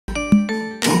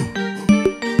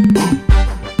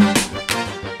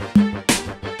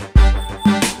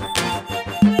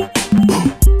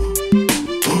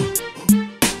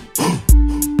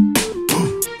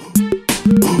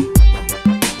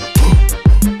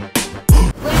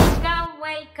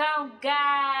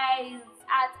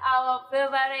our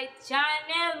favorite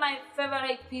channel, my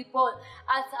favorite people,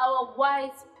 at our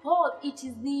Wisespot. It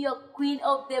is me, your queen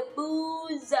of the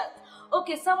booze.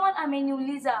 Okay, someone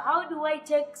ameniuliza, how do I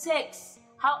take sex?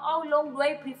 How long do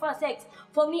I prefer sex?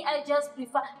 For me, I just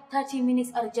prefer 30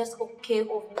 minutes are just okay of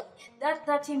me. That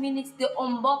 30 minutes, the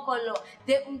ombokolo,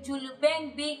 the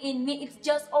mjulubeng being in me, it's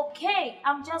just okay.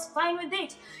 I'm just fine with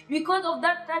it. Because of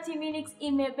that 30 minutes,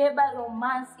 imebeba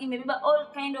romance, imebeba all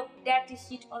kind of dirty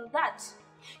shit on that.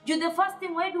 The first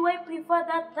thing, why do I prefer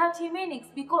that 30 minutes?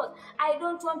 Because I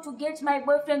don't want to get my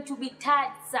boyfriend to be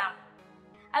tiresome.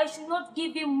 I should not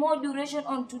give him more duration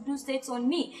on to do sex on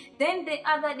me. Then the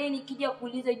other day nikija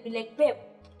kuuliza, you'd be like, babe,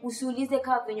 usiulize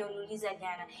kama venye uliuliza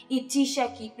jana. Itisha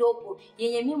kidogo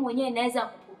yenye mimi mwenyewe naweza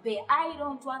kukupea. I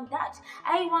don't want that.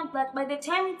 I want that by the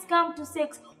time it's come to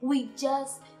sex, we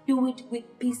just do it with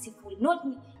peaceful. Not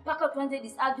me. Paka tuanze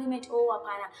disagreement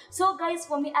hapana. So guys,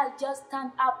 for me, I'll just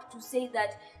stand up to say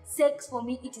that sex for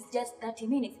me, it is just 30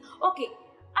 minutes. Okay.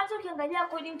 Hata ukiangalia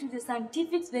according to the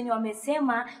scientifics, when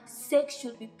wamesema sex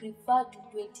should be preferred to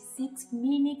 26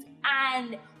 minutes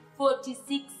and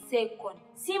 46 seconds.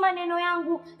 Si maneno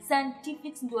yangu,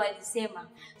 scientifics ndo walisema.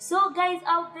 So guys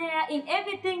out there, in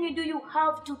everything you do, you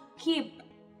have to keep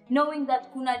knowing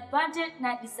that kuna advantage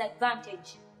na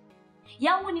disadvantage.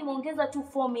 Yangu nimeongeza tu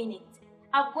 4 minutes.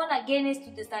 I've gone against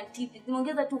to the scientific.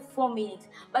 Nimeongeza tu 4 minutes.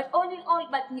 But all in all,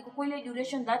 but niko kwa ile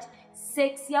duration that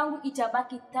sex yangu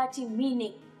itabaki 30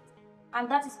 minutes. And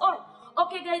that is all.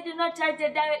 Okay guys, do not touch the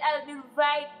dial. I'll be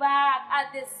right back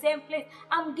at the same place.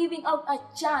 I'm giving out a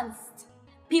chance.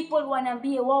 People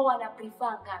wanambie wao wana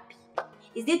prefer ngapi.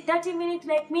 Is it 30 minutes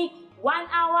like me? 1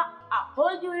 hour? A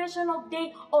whole duration of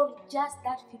day? Or just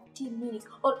that 15 minutes?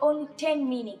 Or only 10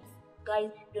 minutes?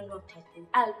 Guys, do not touch them.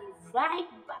 I'll be right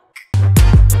back.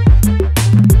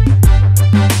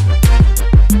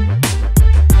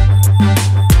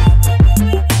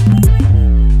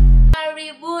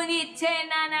 Karibuni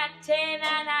tena na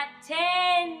tena na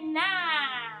tena.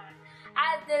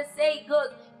 As the say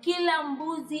goes, kila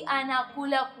mbuzi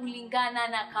anakula kulingana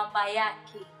na kamba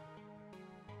yake.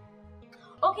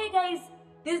 Okay guys,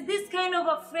 there's this kind of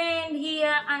a friend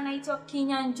here, anaitwa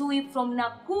Kinyanjui from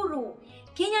Nakuru.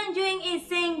 Kinyanjui is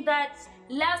saying that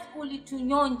last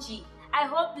ulitunyonji. I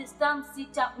hope this time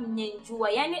sita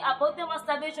mnyenjua. Yani about the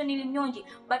masturbation ilimnyonji,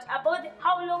 but about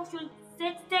how long should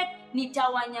sex take,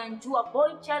 nitawanyanjua,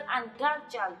 boy child and girl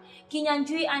child.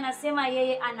 Kinyanjui anasema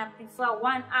yeye ana prefer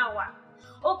 1 hour.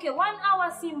 Okay, 1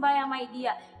 hour si mbaya my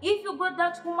dear. If you got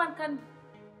that woman can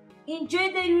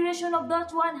enjoy the duration of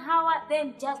that 1 hour,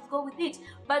 then just go with it.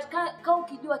 But ka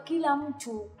ukijua kila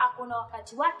mtu akona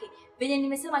wakati wake, venye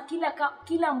nimesema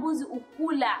kila mbuzi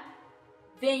ukula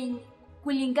venye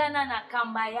kulingana na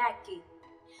kamba yake.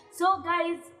 So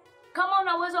guys, kama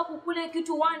unaweza kukula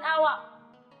kitu 1 hour,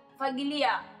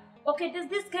 fagilia. Okay, there's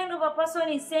this kind of a person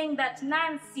is saying that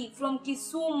Nancy from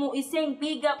Kisumu is saying,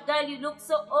 big up girl, you look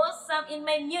so awesome in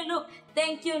my new look.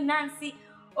 Thank you Nancy.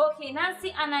 Okay,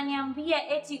 Nancy ananiambia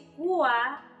eti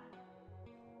kuwa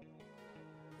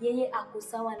yeye ako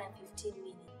sawa na 15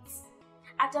 minutes.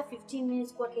 Hata 15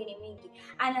 minutes kwake ni mingi.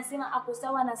 Anasema ako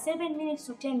sawa na 7 minutes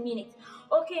to 10 minutes.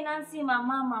 Okay Nancy,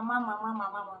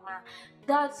 mama.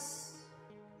 That's,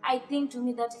 I think to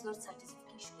me that is not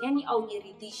satisfaction. Yani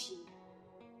haujiridhishi.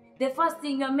 The first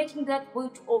thing, you are making that boy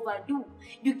to overdo.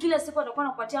 You kila siku atakuwa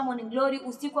anakupatia morning glory,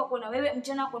 usiku ako na wewe,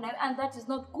 mchana ako na wewe, and that is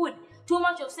not good. Too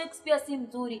much of sex pia si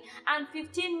mzuri. And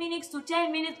 15 minutes to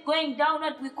 10 minutes going down,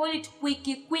 we call it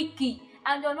quickie.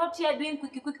 And you're not here doing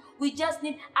quickie. We just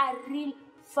need a real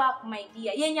fuck, my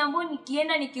dear. Yenye ambayo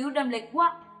nikienda nikirudi, I'm like,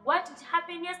 what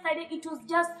happened yesterday? It was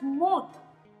just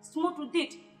smooth with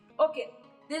it. Okay,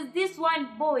 there's this one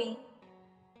boy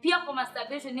pia kwa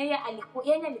masturbation, yeye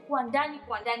alikuwa ndani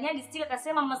kwa ndani, alistika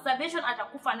akasema masturbation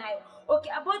atakufa nayo.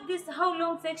 Okay, about this how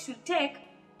long sex should take,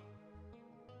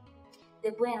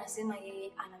 the boy anasema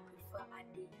yeye ana prefer a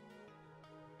day.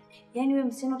 Yani wewe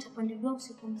msichana utapenduliwa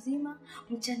usiku mzima,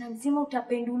 mchana mzima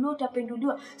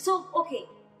utapenduliwa. So okay,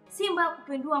 si mbaya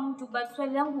kupendua mtu, but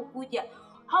swali langu kuja,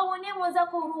 hauone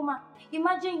mwenzako huruma?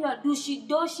 Imagine you are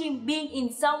doshi being in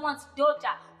someone's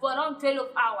daughter for around 12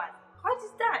 hours. What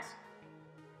is that?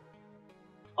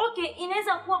 Okay,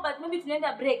 inaweza kuwa, but maybe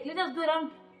tunaenda break. Let us do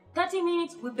around 30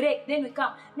 minutes, we break, then we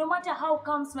come. No matter how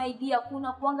comes my dear,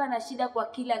 kuna kuanga na shida kwa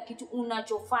kila kitu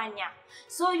unachofanya.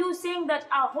 So you saying that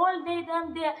a whole day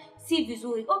down there, si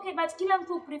vizuri. Okay, but kila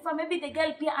mtu prefer, maybe the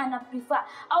girl pia ana prefer.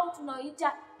 Au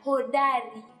tunaoita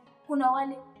hodari. Kuna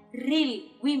wale real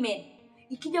women.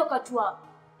 Ikija ukatua,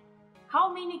 how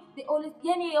many,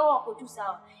 yani yao wako tu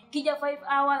sawa. Ikija 5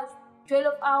 hours,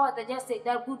 12 hours, they just say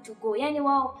they're good to go. Yani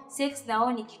wao sex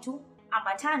naoni kitu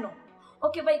ambatano.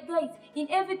 Okay, but guys, in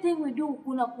everything we do,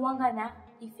 kuna kuanga na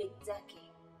effect zake.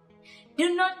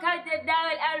 Do not cut the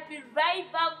dial. I'll be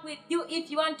right back with you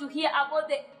if you want to hear about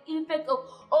the effect of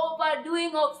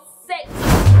overdoing of sex.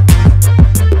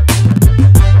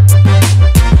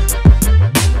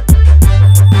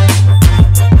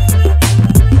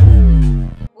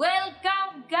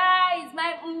 Welcome guys,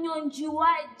 my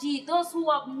mnyonjiwaji. Those who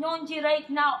have mnyonji right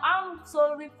now, I'm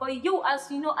sorry for you. As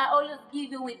you know, I always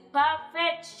give you with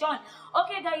perfection.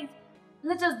 Okay guys,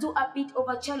 let us do a bit of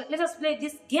a challenge. Let us play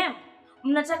this game.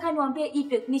 Mnataka niwaambie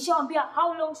effect. Nishawambia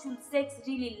how long should sex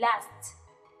really last?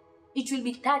 It will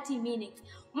be 30 minutes.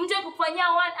 Mtu kufanyia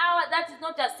 1 hour, that is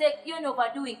not a sex, you're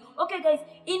overdoing. Okay guys,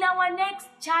 in our next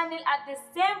channel at the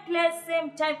same place,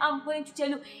 same time, I'm going to tell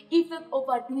you effect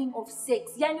overdoing of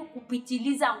sex. Yani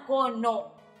kupitiliza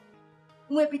ngono.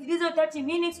 Umepitiliza 30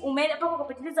 minutes, umeenda paka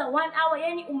kupitiliza 1 hour,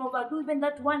 yani overdo even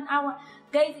that 1 hour.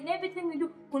 Guys, in everything we do,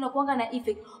 kuna kuanga na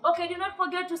effect. Okay, do not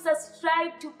forget to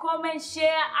subscribe, to comment,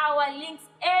 share our links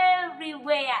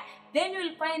everywhere. Then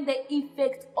you'll find the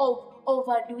effect of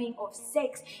overdoing of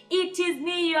sex. It is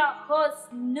me, your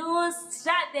host,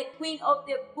 Nusra, the queen of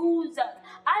the boozers.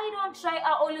 I don't try,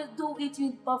 I always do it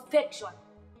with perfection.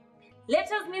 Let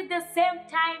us meet the same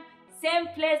time, same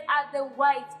place at the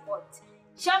Wisespot.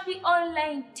 Chappy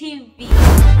Online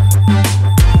TV.